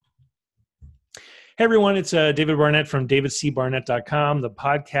Hey everyone, it's David Barnett from davidcbarnett.com, the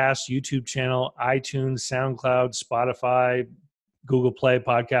podcast, YouTube channel, iTunes, SoundCloud, Spotify, Google Play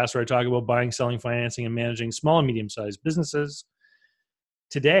podcast, where I talk about buying, selling, financing, and managing small and medium-sized businesses.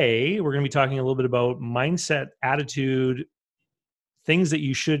 Today, we're going to be talking a little bit about mindset, attitude, things that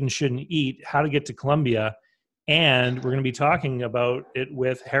you should and shouldn't eat, how to get to Colombia, and we're going to be talking about it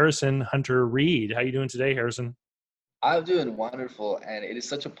with Harrison Hunter Reed. How you doing today, Harrison? I'm doing wonderful, and it is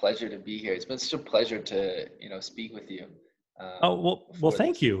such a pleasure to be here. It's been such a pleasure to, speak with you. Oh, well, Before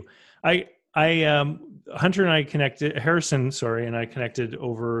thank this. you. Hunter and I connected, Harrison, sorry, and I connected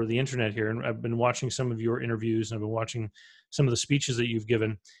over the internet here, and I've been watching some of your interviews, and I've been watching some of the speeches that you've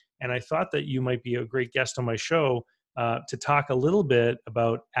given, and I thought that you might be a great guest on my show to talk a little bit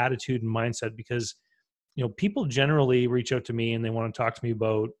about attitude and mindset, because people generally reach out to me and they want to talk to me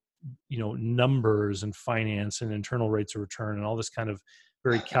about numbers and finance and internal rates of return and all this kind of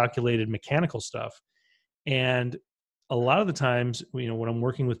very calculated mechanical stuff. And a lot of the times, when I'm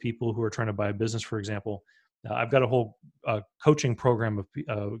working with people who are trying to buy a business, for example, I've got a whole coaching program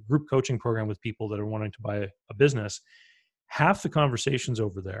of group coaching program with people that are wanting to buy a business. Half the conversations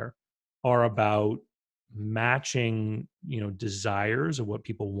over there are about matching, desires of what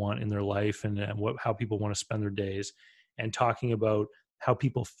people want in their life and how people want to spend their days, and talking about how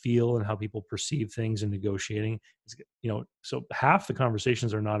people feel and how people perceive things and negotiating. So half the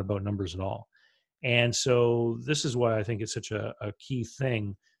conversations are not about numbers at all. And so this is why I think it's such a key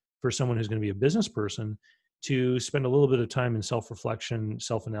thing for someone who's going to be a business person to spend a little bit of time in self-reflection,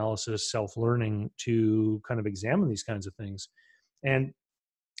 self-analysis, self-learning to kind of examine these kinds of things. And,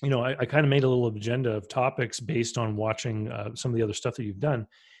 I kind of made a little agenda of topics based on watching some of the other stuff that you've done.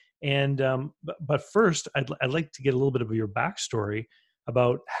 And, but first, I'd like to get a little bit of your backstory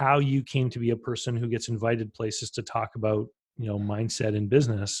about how you came to be a person who gets invited places to talk about, mindset in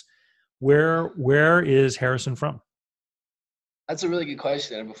business. Where is Harrison from? That's a really good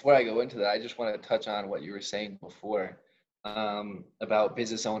question. And before I go into that, I just want to touch on what you were saying before about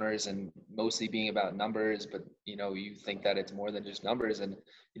business owners and mostly being about numbers, but you think that it's more than just numbers. And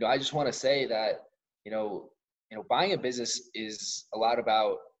I just want to say that buying a business is a lot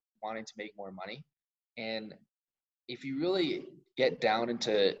about wanting to make more money. And if you really get down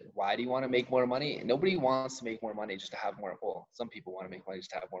into why do you want to make more money, nobody wants to make more money just to have more. Well, some people want to make money just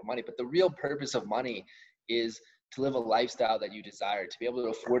to have more money, but the real purpose of money is to live a lifestyle that you desire, to be able to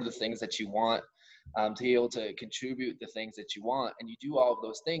afford the things that you want, to be able to contribute the things that you want, and you do all of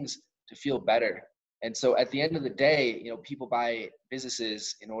those things to feel better. And so at the end of the day, people buy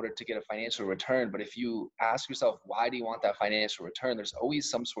businesses in order to get a financial return. But if you ask yourself, why do you want that financial return? There's always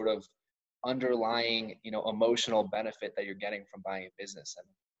some sort of underlying, emotional benefit that you're getting from buying a business.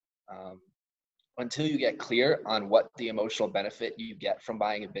 And until you get clear on what the emotional benefit you get from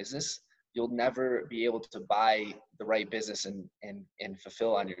buying a business, you'll never be able to buy the right business and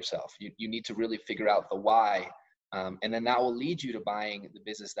fulfill on yourself. You need to really figure out the why. And then that will lead you to buying the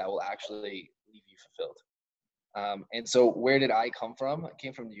business that will actually leave you fulfilled. And so where did I come from? I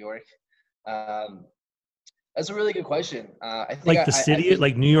came from New York. That's a really good question. I think Like the I city, just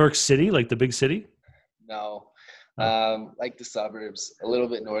like New York City, like the big city? no, Oh. like the suburbs, a little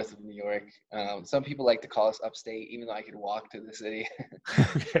bit north of New York. Some people like to call us upstate, even though I could walk to the city.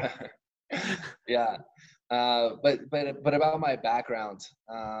 Okay. Yeah, but about my background,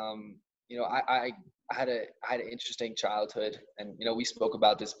 I had an interesting childhood, and we spoke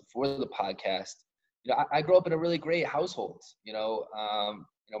about this before the podcast. I grew up in a really great household.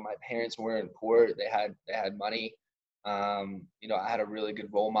 My parents weren't poor; they had money. I had a really good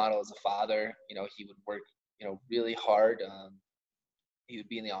role model as a father. He would work, really hard. He would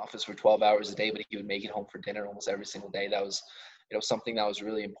be in the office for 12 hours a day, but he would make it home for dinner almost every single day. That was, something that was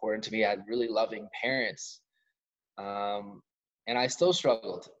really important to me. I had really loving parents. And I still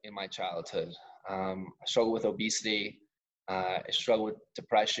struggled in my childhood. I struggled with obesity. I struggled with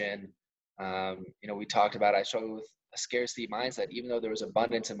depression. We talked about I struggled with a scarcity mindset. Even though there was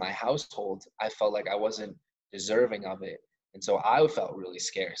abundance in my household, I felt like I wasn't deserving of it. And so I felt really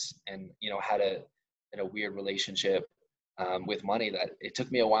scarce and, had a weird relationship with money that it took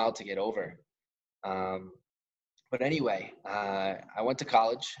me a while to get over. But anyway, I went to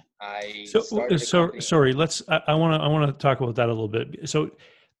college. I started a company. Sorry. I want to talk about that a little bit. So,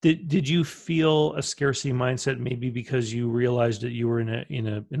 did you feel a scarcity mindset maybe because you realized that you were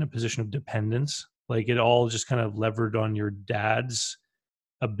in a position of dependence, like it all just kind of levered on your dad's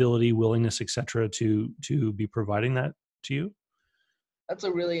ability, willingness, etc., to be providing that to you? That's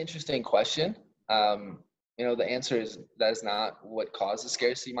a really interesting question. The answer is that is not what caused the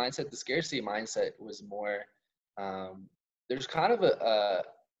scarcity mindset. The scarcity mindset was more, there's kind of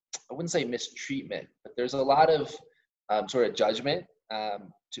I wouldn't say mistreatment, but there's a lot of sort of judgment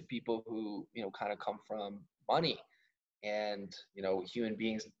to people who, kind of come from money. And, human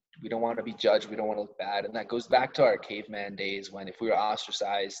beings, we don't want to be judged. We don't want to look bad. And that goes back to our caveman days when if we were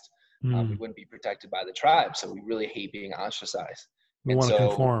ostracized, we Mm. wouldn't be protected by the tribe. So we really hate being ostracized. We And want to so,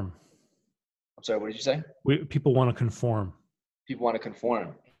 conform. I'm sorry, what did you say? People want to conform. People want to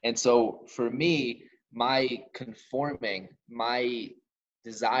conform. And so for me, my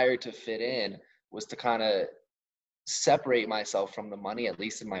desire to fit in was to kind of separate myself from the money, at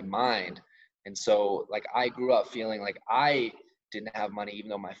least in my mind. And so like I grew up feeling like I didn't have money, even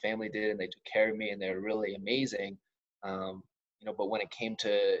though my family did, and they took care of me and they were really amazing. But when it came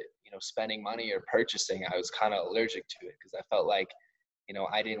to, spending money or purchasing, I was kind of allergic to it because I felt like,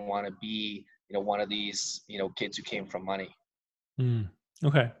 I didn't want to be, one of these, kids who came from money. Mm.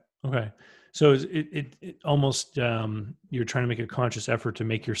 Okay. Okay. So it almost, you're trying to make a conscious effort to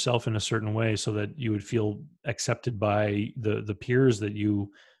make yourself in a certain way so that you would feel accepted by the peers that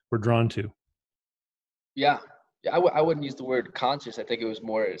you were drawn to. Yeah. Yeah. I wouldn't use the word conscious. I think it was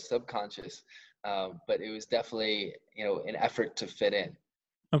more subconscious. But it was definitely, an effort to fit in.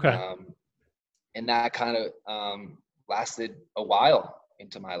 Okay. Um, and that kind of lasted a while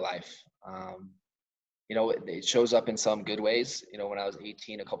into my life. It shows up in some good ways. When I was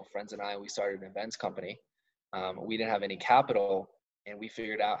 18, a couple friends and I, we started an events company. We didn't have any capital, and we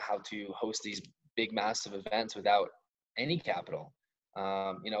figured out how to host these big, massive events without any capital.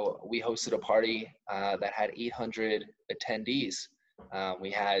 We hosted a party that had 800 attendees.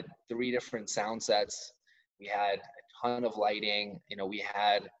 We had 3 different sound sets. We had a ton of lighting. We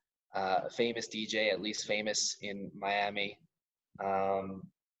had a famous DJ, at least famous in Miami. Um,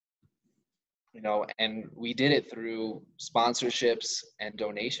 and we did it through sponsorships and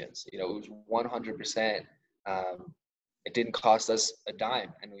donations. It was 100%. It didn't cost us a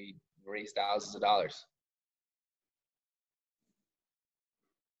dime, and we raised thousands of dollars.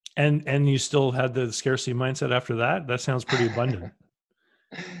 And you still had the scarcity mindset after that? That sounds pretty abundant.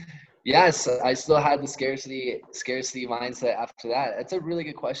 Yes, I still had the scarcity mindset after that. That's a really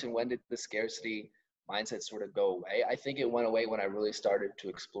good question. When did the scarcity mindset sort of go away? I think it went away when I really started to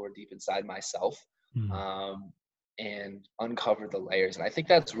explore deep inside myself, Mm. um, and uncover the layers. And I think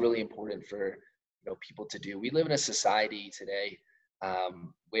that's really important for people to do. We live in a society today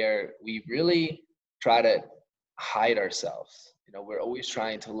where we really try to hide ourselves. We're always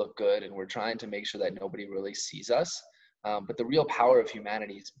trying to look good, and we're trying to make sure that nobody really sees us. But the real power of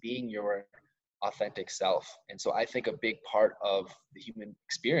humanity is being your authentic self. And so I think a big part of the human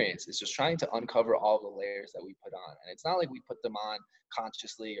experience is just trying to uncover all the layers that we put on. And it's not like we put them on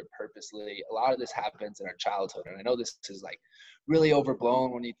consciously or purposely. A lot of this happens in our childhood. And I know this is like really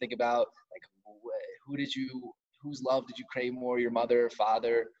overblown when you think about like whose love did you crave more, your mother or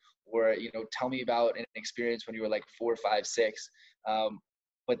father? Or, tell me about an experience when you were like 4, 5, 6.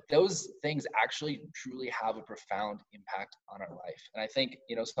 But those things actually truly have a profound impact on our life. And I think,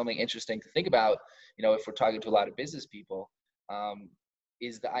 something interesting to think about, if we're talking to a lot of business people,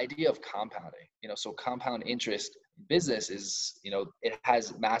 is the idea of compounding. So compound interest in business is, it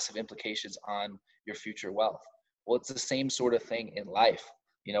has massive implications on your future wealth. Well, it's the same sort of thing in life.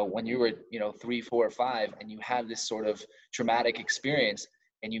 When you were, 3, 4, or 5, and you had this sort of traumatic experience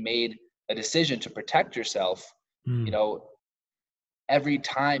and you made a decision to protect yourself, Mm. every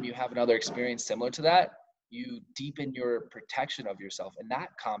time you have another experience similar to that, you deepen your protection of yourself, and that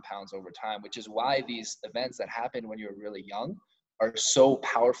compounds over time, which is why these events that happen when you're really young are so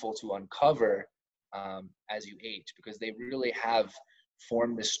powerful to uncover as you age, because they really have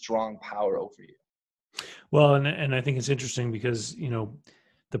formed this strong power over you. Well, and I think it's interesting because,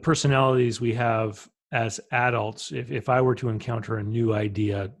 the personalities we have as adults, if I were to encounter a new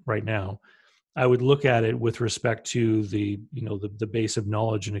idea right now, I would look at it with respect to the base of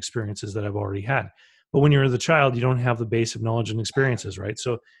knowledge and experiences that I've already had. But when you're the child, you don't have the base of knowledge and experiences, right?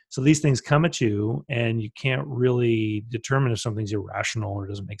 So these things come at you, and you can't really determine if something's irrational or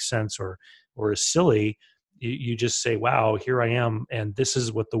doesn't make sense or is silly. You just say, "Wow, here I am, and this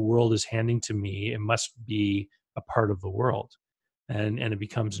is what the world is handing to me. It must be a part of the world," and it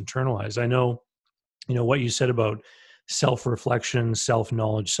becomes internalized. I know, what you said about self-reflection,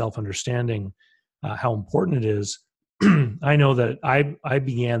 self-knowledge, self-understanding, how important it is. I know that I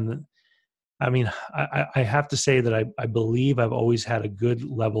began. I mean, I have to say that I believe I've always had a good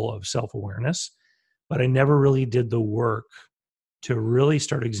level of self-awareness, but I never really did the work to really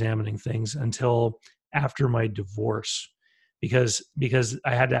start examining things until after my divorce, because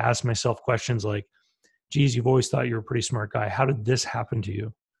I had to ask myself questions like, geez, you've always thought you're a pretty smart guy. How did this happen to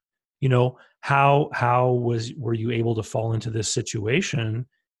you? How were you able to fall into this situation?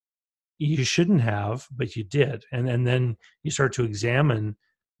 you shouldn't have, but you did. And then you start to examine,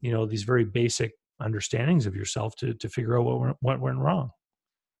 these very basic understandings of yourself to figure out what went wrong.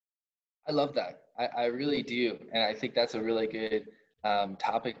 I love that. I really do. And I think that's a really good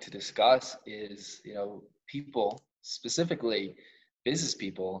topic to discuss is, people, specifically business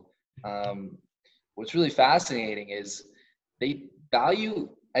people. Um, what's really fascinating is they value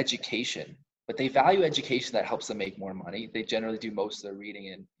education, but they value education that helps them make more money. They generally do most of their reading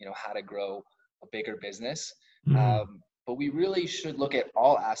in, how to grow a bigger business. Mm, But we really should look at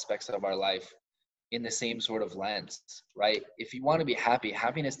all aspects of our life in the same sort of lens, right? If you want to be happy,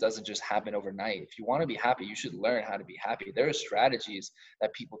 happiness doesn't just happen overnight. If you want to be happy, you should learn how to be happy. There are strategies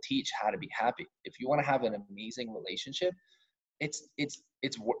that people teach how to be happy. If you want to have an amazing relationship, it's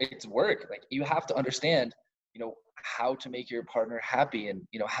work. Like, you have to understand, how to make your partner happy, and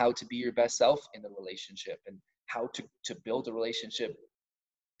how to be your best self in the relationship, and how to build a relationship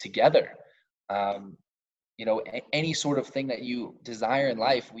together. Um, any sort of thing that you desire in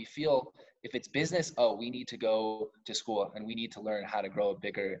life, we feel if it's business, oh, we need to go to school and we need to learn how to grow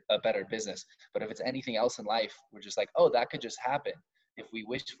a better business. But if it's anything else in life, we're just like, oh, that could just happen if we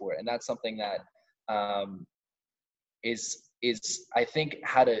wish for it. And that's something that um, is I think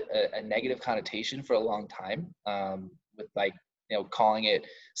had a negative connotation for a long time, with, like, calling it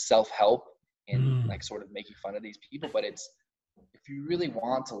self-help and, mm. like, sort of making fun of these people. But it's, if you really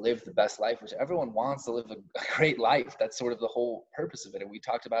want to live the best life, which everyone wants to live a great life, that's sort of the whole purpose of it. And we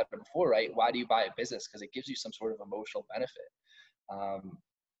talked about it before, right? Why do you buy a business? Because it gives you some sort of emotional benefit. Um,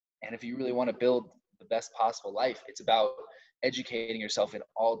 and if you really want to build the best possible life, it's about educating yourself in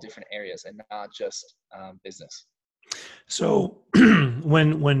all different areas and not just business. So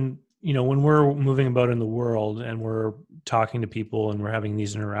when we're moving about in the world and we're talking to people and we're having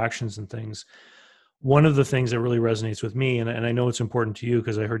these interactions and things, one of the things that really resonates with me, and I know it's important to you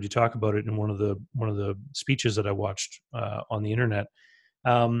because I heard you talk about it in one of the speeches that I watched on the internet,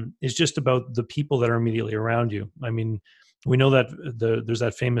 is just about the people that are immediately around you. I mean, we know that there's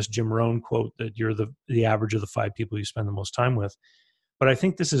that famous Jim Rohn quote that you're the average of the 5 people you spend the most time with. But I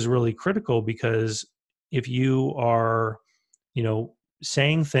think this is really critical because if you are, you know,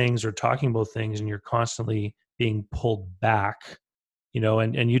 saying things or talking about things and you're constantly being pulled back,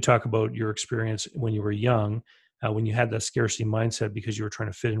 and you talk about your experience when you were young, when you had that scarcity mindset because you were trying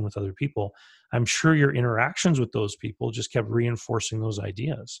to fit in with other people. I'm sure your interactions with those people just kept reinforcing those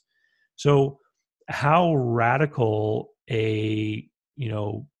ideas. So, how radical a,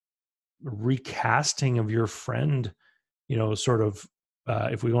 recasting of your friend, sort of,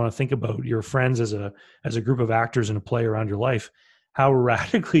 if we want to think about your friends as a group of actors in a play around your life, how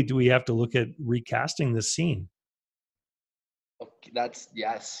radically do we have to look at recasting this scene? Okay, that's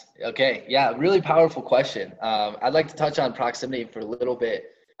yes. Okay, yeah, really powerful question. I'd like to touch on proximity for a little bit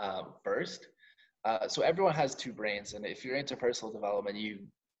first. So everyone has two brains, and if you're into personal development, you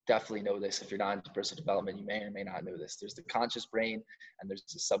definitely know this. If you're not into personal development, you may or may not know this. There's the conscious brain, and there's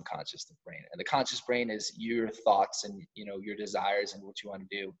the subconscious brain. And the conscious brain is your thoughts and your desires and what you want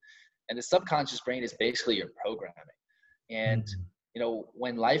to do, and the subconscious brain is basically your programming. And Mm,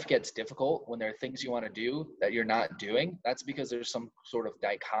 when life gets difficult, when there are things you want to do that you're not doing, that's because there's some sort of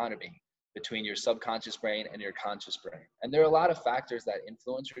dichotomy between your subconscious brain and your conscious brain. And there are a lot of factors that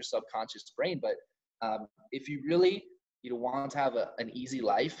influence your subconscious brain. But if you really want to have an easy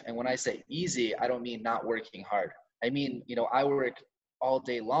life, and when I say easy, I don't mean not working hard. I mean, I work all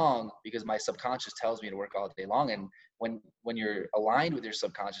day long because my subconscious tells me to work all day long. And when you're aligned with your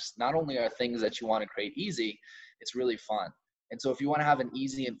subconscious, not only are things that you want to create easy, it's really fun. And so if you want to have an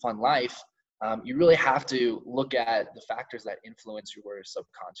easy and fun life, you really have to look at the factors that influence your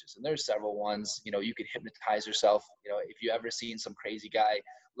subconscious. And there's several ones. You could hypnotize yourself. If you ever seen some crazy guy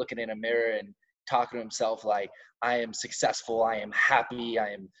looking in a mirror and talking to himself like, I am successful, I am happy, I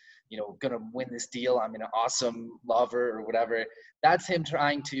am, gonna win this deal, I'm an awesome lover or whatever. That's him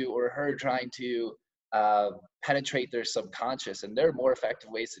trying to, or her trying to penetrate their subconscious. And there are more effective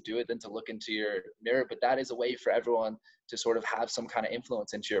ways to do it than to look into your mirror, but that is a way for everyone to sort of have some kind of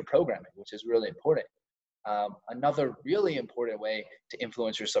influence into your programming, which is really important. Another really important way to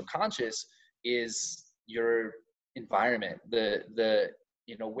influence your subconscious is your environment, the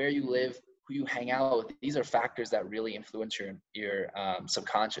where you live, who you hang out with. These are factors that really influence your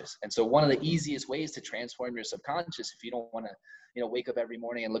subconscious. And so one of the easiest ways to transform your subconscious, if you don't want to wake up every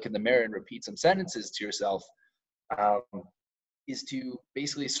morning and look in the mirror and repeat some sentences to yourself, um, is to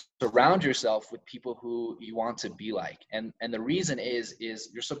basically surround yourself with people who you want to be like. And the reason is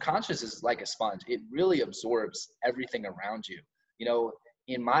your subconscious is like a sponge. It really absorbs everything around you. You know,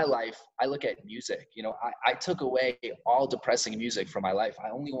 in my life, I look at music. You know, I took away all depressing music from my life. I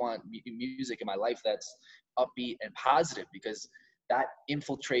only want music in my life that's upbeat and positive, because that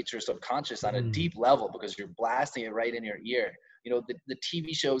infiltrates your subconscious on a Mm. deep level, because you're blasting it right in your ear. You know, the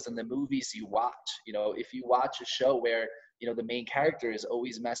TV shows and the movies you watch, you know, if you watch a show where, you know, the main character is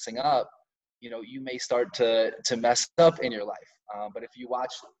always messing up, you know, you may start to mess up in your life. But if you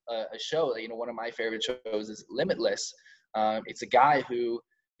watch a show, you know, one of my favorite shows is Limitless. It's a guy who,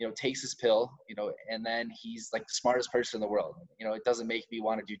 you know, takes his pill, you know, and then he's like the smartest person in the world. You know, it doesn't make me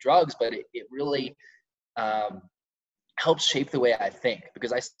want to do drugs, but it really um, helps shape the way I think,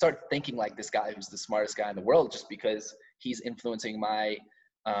 because I start thinking like this guy who's the smartest guy in the world, just because he's influencing my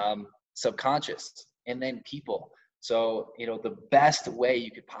subconscious. And then people. So, you know, the best way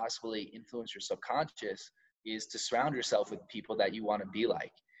you could possibly influence your subconscious is to surround yourself with people that you want to be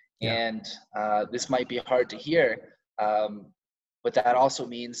like. Yeah. And this might be hard to hear, um, but that also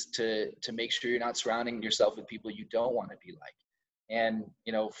means to make sure you're not surrounding yourself with people you don't want to be like. And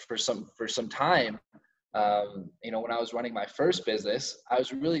you know, for some time, you know, when I was running my first business, I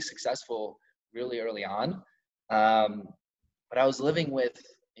was really successful really early on. Um, but I was living with,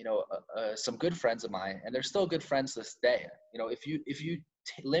 you know, some good friends of mine, and they're still good friends to this day. You know, if you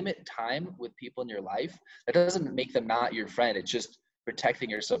limit time with people in your life, that doesn't make them not your friend. It's just protecting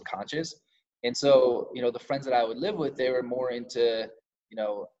your subconscious. And so, you know, the friends that I would live with, they were more into, you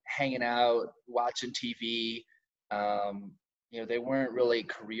know, hanging out, watching TV. Um, you know, they weren't really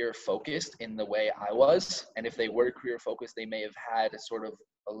career focused in the way I was. And if they were career focused, they may have had a sort of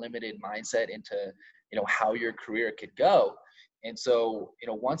a limited mindset into, you know, how your career could go. And so, you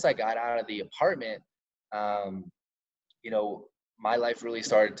know, once I got out of the apartment, um, you know, my life really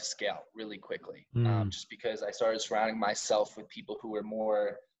started to scale really quickly, Mm. just because I started surrounding myself with people who were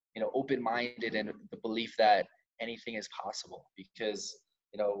more, you know, open-minded, and the belief that anything is possible. Because,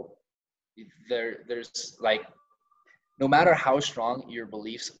 you know, there's like, no matter how strong your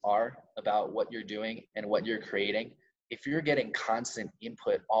beliefs are about what you're doing and what you're creating, if you're getting constant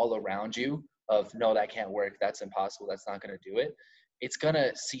input all around you of, no, that can't work, that's impossible, that's not going to do it, it's going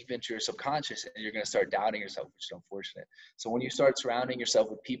to seep into your subconscious, and you're going to start doubting yourself, which is unfortunate. So when you start surrounding yourself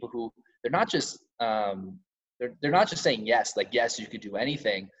with people who, they're not just they're not just saying yes, like, yes, you could do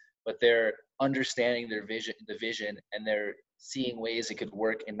anything, but they're understanding their vision, the vision, and they're seeing ways it could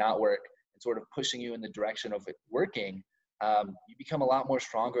work and not work, and sort of pushing you in the direction of it working, you become a lot more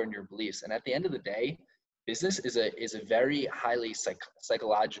stronger in your beliefs. And at the end of the day, business is a very highly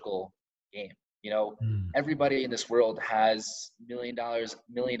psychological game. You know, Mm. everybody in this world has million dollar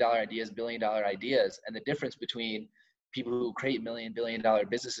ideas, billion-dollar ideas, and the difference between people who create billion dollar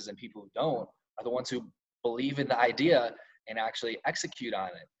businesses and people who don't are the ones who believe in the idea and actually execute on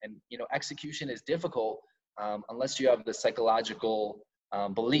it. And you know, execution is difficult unless you have the psychological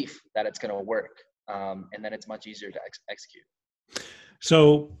belief that it's going to work, and then it's much easier to execute.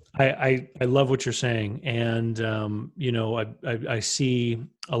 So I love what you're saying, and you know, I see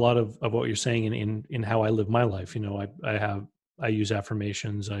a lot of what you're saying in how I live my life. You know, I use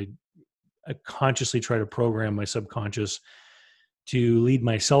affirmations. I consciously try to program my subconscious to lead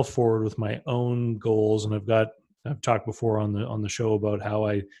myself forward with my own goals. And I've talked before on the show about how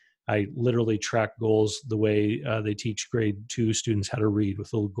I literally track goals the way they teach grade 2 students how to read,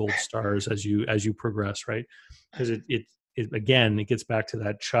 with little gold stars as you progress, right? Because it again, it gets back to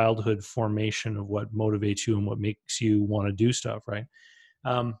that childhood formation of what motivates you and what makes you want to do stuff, right?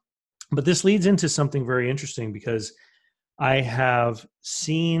 Um, but this leads into something very interesting, because I have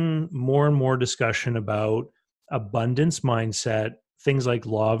seen more and more discussion about abundance mindset, things like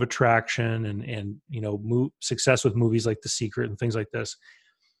law of attraction, and you know, success with movies like The Secret and things like this.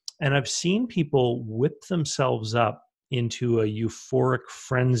 And I've seen people whip themselves up into a euphoric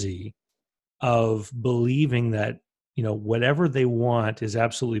frenzy of believing that, you know, whatever they want is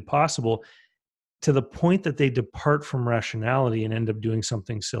absolutely possible, to the point that they depart from rationality and end up doing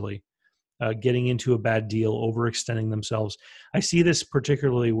something silly, getting into a bad deal, overextending themselves. I see this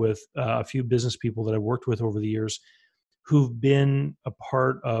particularly with a few business people that I've worked with over the years, who've been a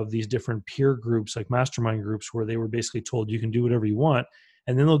part of these different peer groups, like mastermind groups, where they were basically told you can do whatever you want.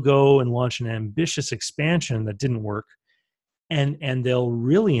 And then they'll go and launch an ambitious expansion that didn't work. And they'll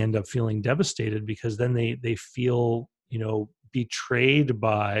really end up feeling devastated, because then they feel, you know, betrayed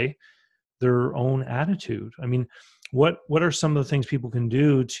by their own attitude. I mean, what are some of the things people can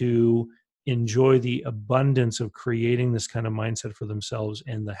do to enjoy the abundance of creating this kind of mindset for themselves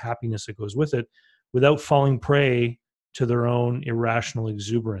and the happiness that goes with it, without falling prey to their own irrational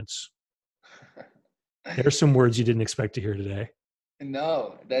exuberance? There's some words you didn't expect to hear today.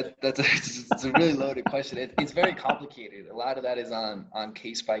 No, that's a, it's a really loaded question. It's very complicated. A lot of that is on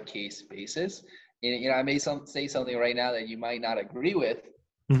case by case basis. And, I may say something right now that you might not agree with,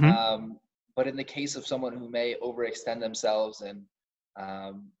 Hmm. but in the case of someone who may overextend themselves and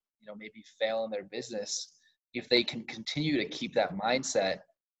maybe fail in their business, if they can continue to keep that mindset,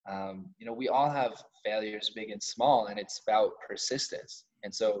 we all have failures, big and small, and it's about persistence.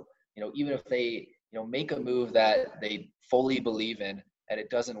 And so, even if they make a move that they fully believe in and it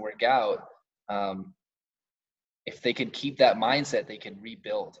doesn't work out, um, if they can keep that mindset, they can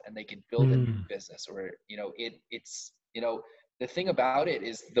rebuild and they can build a new Mm. business. Or it's the thing about it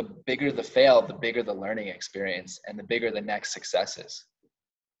is, the bigger the fail, the bigger the learning experience, and the bigger the next successes.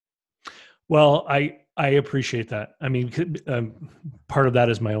 Well, I appreciate that. I mean, part of that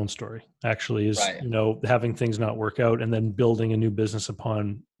is my own story. Actually, is Right. having things not work out and then building a new business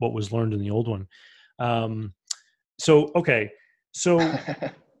upon what was learned in the old one. Um, so okay, so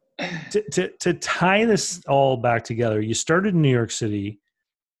to tie this all back together, you started in New York City.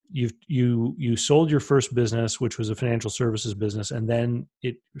 You sold your first business, which was a financial services business, and then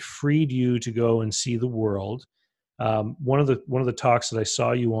it freed you to go and see the world. One of the talks that I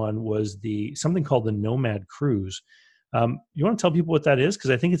saw you on was the something called the Nomad Cruise. You want to tell people what that is,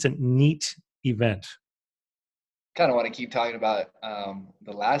 because I think it's a neat event. Kind of want to keep talking about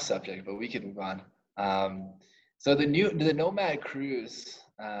the last subject, but we can move on. Um, so the Nomad Cruise,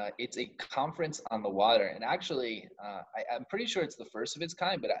 it's a conference on the water, and actually, I'm pretty sure it's the first of its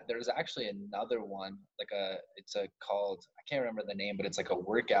kind. But there's actually another one, it's a called, I can't remember the name, but it's like a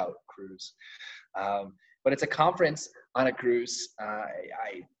workout cruise. But it's a conference on a cruise.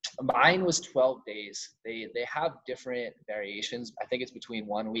 Mine was 12 days. They have different variations. I think it's between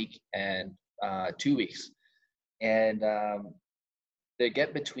 1 week and 2 weeks, and they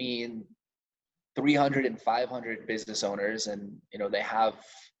get between 300 and 500 business owners, and they have,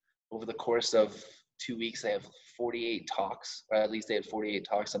 over the course of 2 weeks, they have 48 talks, or at least they had 48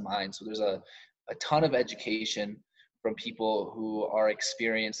 talks of mine. So there's a ton of education from people who are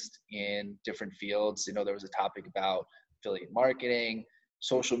experienced in different fields. There was a topic about affiliate marketing,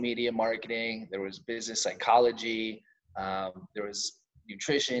 social media marketing, there was business psychology, there was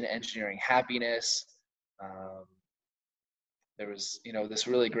nutrition, engineering happiness, um, there was, this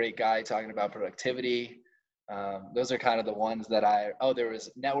really great guy talking about productivity. Those are kind of the ones that there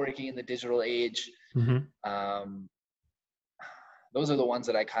was networking in the digital age. Hmm. Um, those are the ones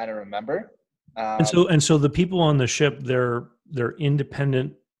that I kind of remember. And so the people on the ship, they're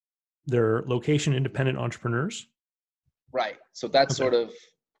independent, they're location independent entrepreneurs. Right. So that's Okay. sort of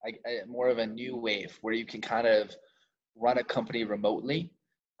more of a new wave where you can kind of run a company remotely.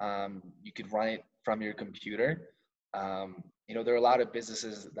 You could run it from your computer. There are a lot of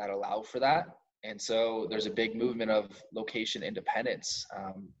businesses that allow for that. And so there's a big movement of location independence.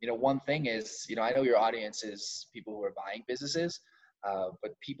 One thing is, I know your audience is people who are buying businesses,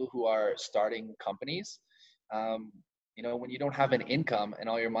 but people who are starting companies, um, when you don't have an income and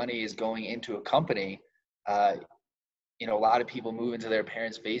all your money is going into a company, uh, a lot of people move into their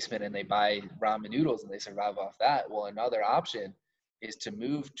parents' basement and they buy ramen noodles and they survive off that. Well, another option is to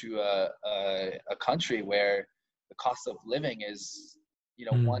move to a country where the cost of living is,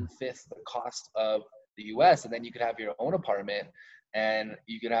 Mm. 1/5 the cost of the US. And then you could have your own apartment and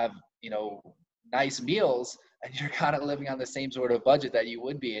you could have, nice meals, and you're kind of living on the same sort of budget that you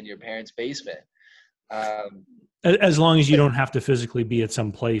would be in your parents' basement. Um, As long as you but don't have to physically be at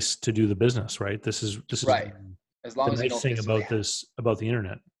some place to do the business, right? This is right, as long the as you nice don't thing physically about this about the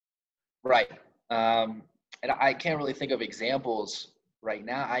internet. Right. And I can't really think of examples right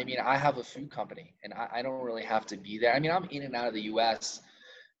now. I mean, I have a food company and I don't really have to be there. I mean, I'm in and out of the US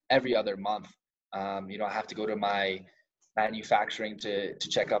every other month. I have to go to my manufacturing to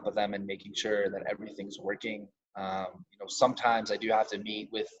check up with them and making sure that everything's working. Sometimes I do have to meet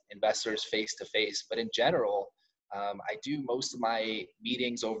with investors face to face, but in general, I do most of my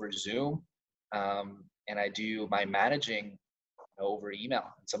meetings over Zoom, and I do my managing over email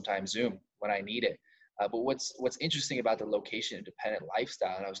and sometimes Zoom when I need it. But what's interesting about the location independent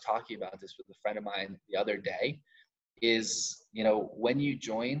lifestyle, and I was talking about this with a friend of mine the other day, is when you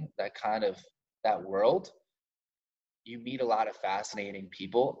join that world, you meet a lot of fascinating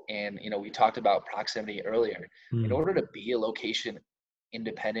people. And we talked about proximity earlier. In Mm. order to be a location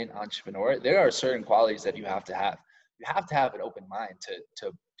independent entrepreneur, there are certain qualities that you have to have. You have to have an open mind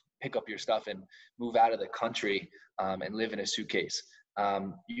to pick up your stuff and move out of the country, and live in a suitcase.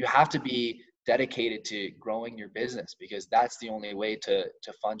 You have to be dedicated to growing your business, because that's the only way to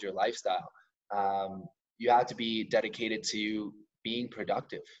fund your lifestyle. You have to be dedicated to being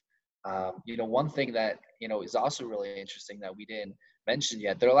productive. One thing that, is also really interesting that we didn't mention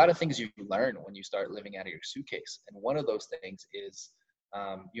yet, there are a lot of things you learn when you start living out of your suitcase. And one of those things is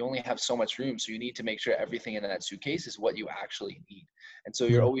you only have so much room. So you need to make sure everything in that suitcase is what you actually need. And so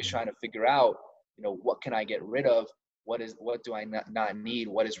you're always trying to figure out, what can I get rid of? What do I not need?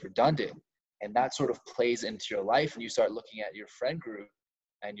 What is redundant? And that sort of plays into your life. And you start looking at your friend group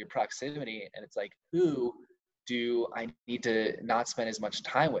and your proximity. And it's like, who do I need to not spend as much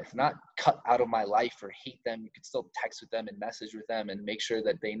time with, not cut out of my life or hate them? You can still text with them and message with them and make sure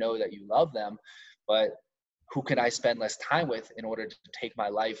that they know that you love them. But who can I spend less time with in order to take my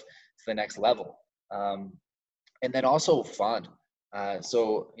life to the next level? And then also fun.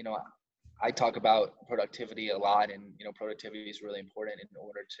 I talk about productivity a lot, and productivity is really important in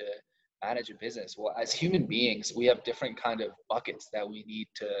order to manage a business. Well, as human beings, we have different kind of buckets that we need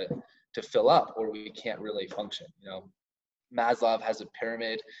to fill up, or we can't really function. Maslow has a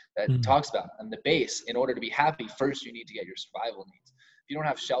pyramid that talks about, on the base, in order to be happy, first you need to get your survival needs. If you don't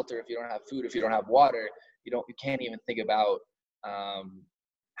have shelter, if you don't have food, if you don't have water, you can't even think about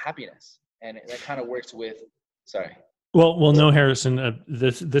happiness. And that kind of works with, sorry. Well, no, Harrison,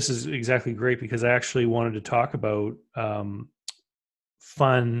 this is exactly great, because I actually wanted to talk about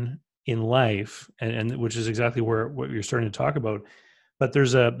fun in life, and which is exactly what you're starting to talk about. But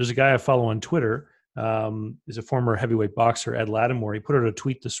there's a guy I follow on Twitter. He's a former heavyweight boxer, Ed Lattimore. He put out a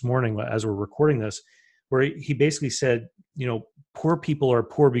tweet this morning as we're recording this, where he basically said, poor people are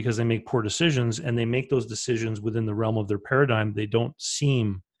poor because they make poor decisions, and they make those decisions within the realm of their paradigm. They don't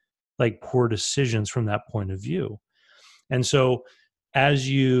seem like poor decisions from that point of view. And so as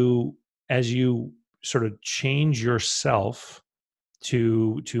you sort of change yourself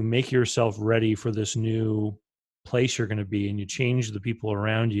to make yourself ready for this new place you're going to be, and you change the people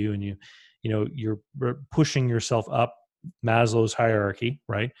around you, and you're pushing yourself up Maslow's hierarchy,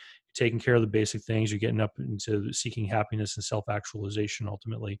 right? You're taking care of the basic things, you're getting up into seeking happiness and self-actualization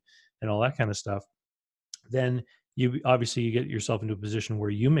ultimately, and all that kind of stuff. Then you get yourself into a position where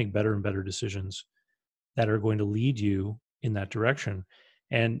you make better and better decisions that are going to lead you in that direction.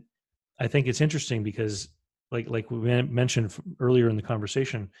 And I think it's interesting because like we mentioned earlier in the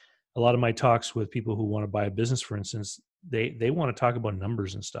conversation, a lot of my talks with people who want to buy a business, for instance, they want to talk about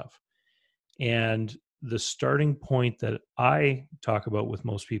numbers and stuff. And the starting point that I talk about with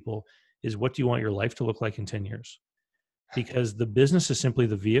most people is, what do you want your life to look like in 10 years? Because the business is simply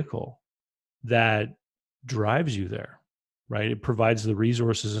the vehicle that drives you there, right? It provides the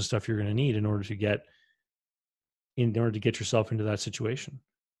resources and stuff you're going to need in order to get yourself into that situation,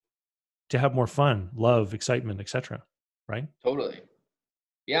 to have more fun, love, excitement, etc. Right? Totally.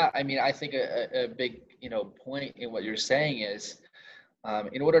 Yeah. I mean, I think a big, point in what you're saying is,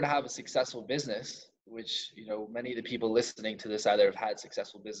 in order to have a successful business, which, many of the people listening to this either have had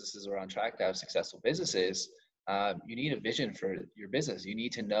successful businesses or on track to have successful businesses, you need a vision for your business. You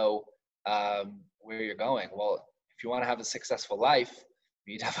need to know where you're going. Well, if you want to have a successful life,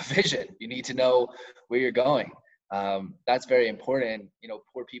 you need to have a vision. You need to know where you're going. That's very important.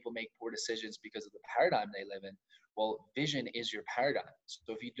 Poor people make poor decisions because of the paradigm they live in. Well, vision is your paradigm.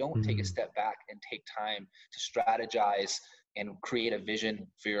 So if you don't take a step back and take time to strategize and create a vision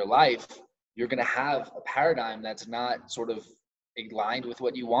for your life, you're going to have a paradigm that's not sort of aligned with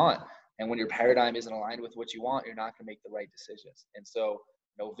what you want. And when your paradigm isn't aligned with what you want, you're not going to make the right decisions. And so,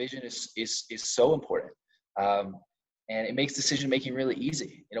 vision is so important. And it makes decision making really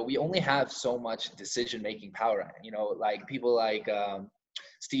easy. We only have so much decision making power. Like people like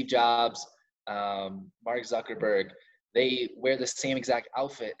Steve Jobs, Mark Zuckerberg, they wear the same exact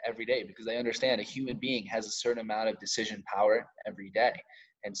outfit every day because they understand a human being has a certain amount of decision power every day.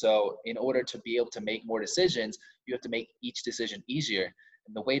 And so in order to be able to make more decisions, you have to make each decision easier.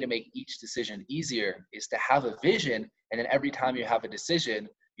 And the way to make each decision easier is to have a vision. And then every time you have a decision,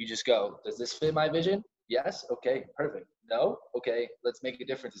 you just go, does this fit my vision? Yes. Okay, perfect. No. Okay, let's make a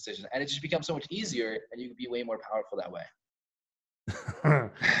different decision. And it just becomes so much easier, and you can be way more powerful that way.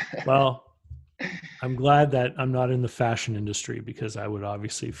 Well, I'm glad that I'm not in the fashion industry, because I would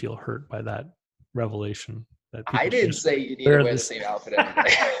obviously feel hurt by that revelation. That I didn't say you need to wear the same outfit every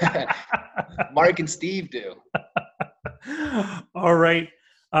day. Mark and Steve do. All right.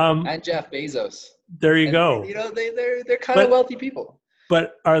 And Jeff Bezos. There you go. They're kind of wealthy people.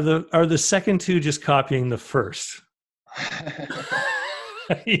 But are the second two just copying the first?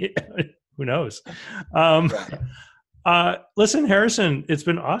 Who knows? Listen, Harrison, it's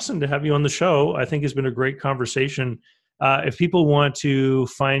been awesome to have you on the show. I think it's been a great conversation. If people want to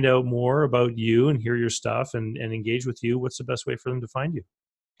find out more about you and hear your stuff and engage with you, what's the best way for them to find you?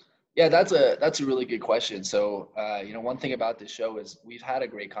 Yeah, that's a really good question. So, one thing about this show is we've had a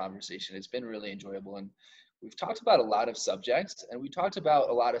great conversation. It's been really enjoyable, and we've talked about a lot of subjects, and we talked about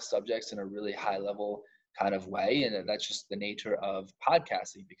a lot of subjects in a really high level kind of way, and that's just the nature of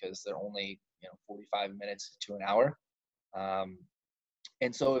podcasting because they're only 45 minutes to an hour. Um,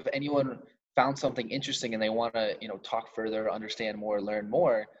 and so, if anyone found something interesting and they want to talk further, understand more, learn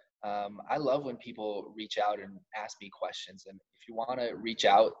more, I love when people reach out and ask me questions. And if you want to reach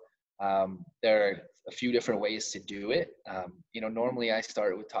out, there are a few different ways to do it. Normally I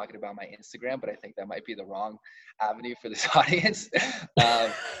start with talking about my Instagram, but I think that might be the wrong avenue for this audience.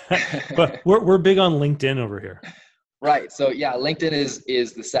 um, But we're big on LinkedIn over here. Right. So yeah, LinkedIn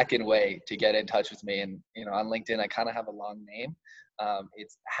is the second way to get in touch with me. And on LinkedIn, I kind of have a long name.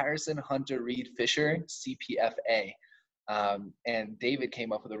 It's Harrison Hunter Reed Fisher, CPFA. And David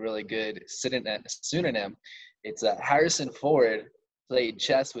came up with a really good pseudonym. It's Harrison Ford played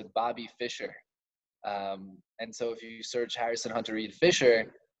chess with Bobby Fischer. And so if you search Harrison Hunter Reed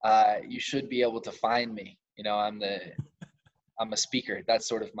Fisher, you should be able to find me. I'm a speaker. That's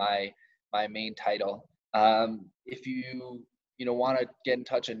sort of my main title. If you want to get in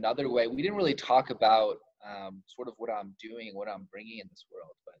touch another way, we didn't really talk about sort of what I'm doing and what I'm bringing in this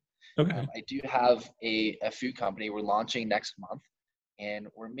world, but Okay. I do have a food company we're launching next month, and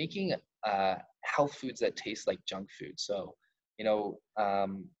we're making health foods that taste like junk food. So, you know,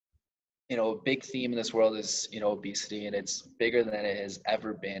 um, a big theme in this world is obesity, and it's bigger than it has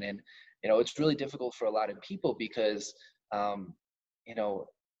ever been. And it's really difficult for a lot of people because um, you know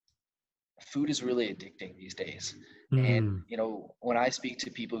food is really addicting these days. And Mm. when I speak to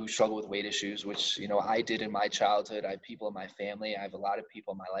people who struggle with weight issues, which I did in my childhood, I have people in my family, I have a lot of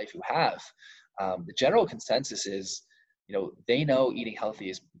people in my life who have, the general consensus is they know eating healthy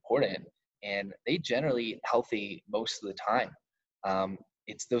is important, and they generally eat healthy most of the time.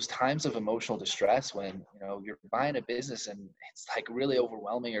 It's those times of emotional distress when you're buying a business and it's like really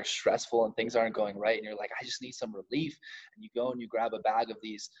overwhelming or stressful and things aren't going right, and you're like, I just need some relief. And you go and you grab a bag of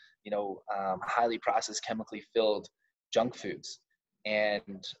these highly processed, chemically filled junk foods.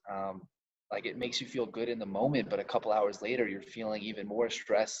 And like, it makes you feel good in the moment, but a couple hours later, you're feeling even more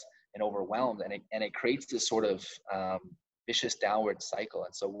stressed and overwhelmed. And it creates this sort of vicious downward cycle.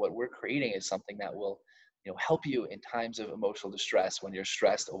 And so what we're creating is something that will help you in times of emotional distress, when you're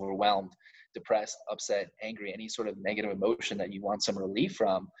stressed, overwhelmed, depressed, upset, angry, any sort of negative emotion that you want some relief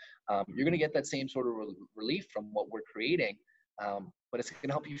from. You're going to get that same sort of relief from what we're creating, but it's going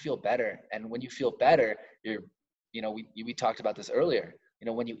to help you feel better. And when you feel better, we talked about this earlier.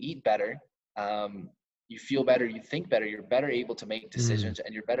 When you eat better, um, you feel better, you think better, you're better able to make Mm. decisions,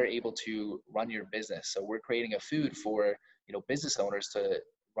 and you're better able to run your business. So we're creating a food for business owners to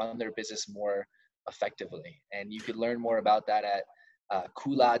run their business more effectively. And you could learn more about that at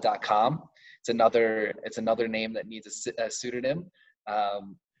Kula.com. It's another name that needs a pseudonym,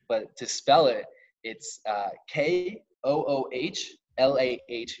 but to spell it, it's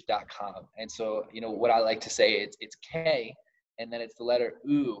KOOHLAH.com. And so what I like to say, it's K, and then it's the letter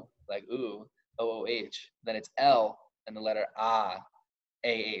U, like ooh, OOH, then it's L and the letter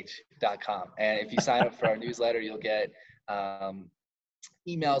AH.com. And if you sign up for our newsletter, you'll get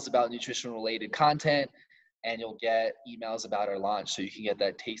emails about nutrition related content, and you'll get emails about our launch, so you can get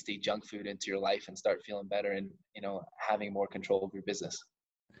that tasty junk food into your life and start feeling better and having more control of your business.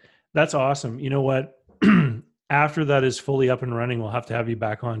 That's awesome. You know what? After that is fully up and running, we'll have to have you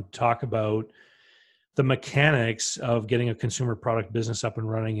back on to talk about the mechanics of getting a consumer product business up and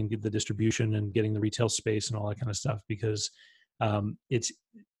running and get the distribution and getting the retail space and all that kind of stuff, because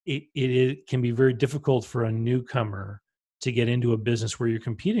it can be very difficult for a newcomer to get into a business where you're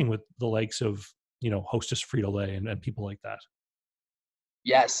competing with the likes of Hostess, Frito-Lay, and people like that.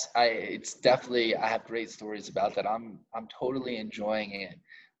 Yes, it's definitely, I have great stories about that. I'm totally enjoying it.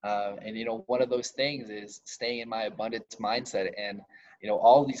 And one of those things is staying in my abundance mindset. And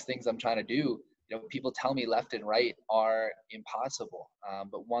all these things I'm trying to do, people tell me left and right are impossible.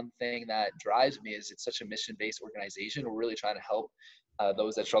 But one thing that drives me is it's such a mission-based organization. We're really trying to help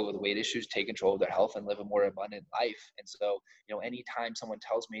those that struggle with weight issues take control of their health and live a more abundant life. And so, anytime someone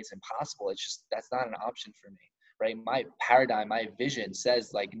tells me it's impossible, it's just, that's not an option for me. Right? My paradigm, my vision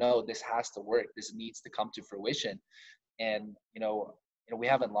says, like, no, this has to work. This needs to come to fruition. And we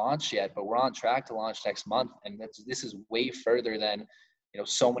haven't launched yet, but we're on track to launch next month. And this is way further than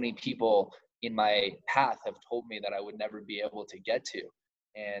so many people in my path have told me that I would never be able to get to.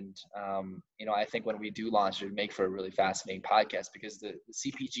 And I think when we do launch, it would make for a really fascinating podcast, because the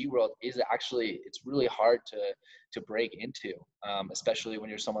CPG world is actually, it's really hard to break into, especially when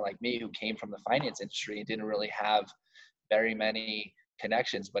you're someone like me who came from the finance industry and didn't really have very many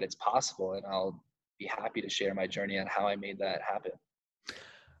connections, but it's possible. And I'll be happy to share my journey on how I made that happen.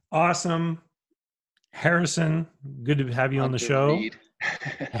 Awesome. Harrison, good to have you on the Hunter show. Reed.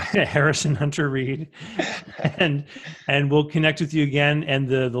 Harrison Hunter Reed. and we'll connect with you again. And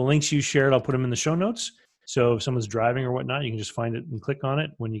the links you shared, I'll put them in the show notes. So if someone's driving or whatnot, you can just find it and click on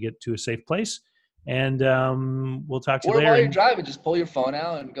it when you get to a safe place. And we'll talk to you later. Or while you're driving, just pull your phone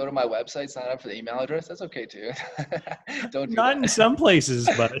out and go to my website, sign up for the email address. That's okay too. Don't do Not that. in some places,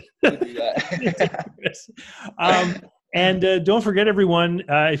 but Don't do that. And don't forget, everyone,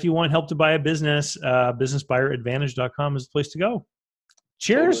 if you want help to buy a business, businessbuyeradvantage.com is the place to go.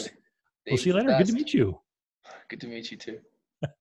 Cheers. Totally. We'll see you later. Good to meet you. Good to meet you too.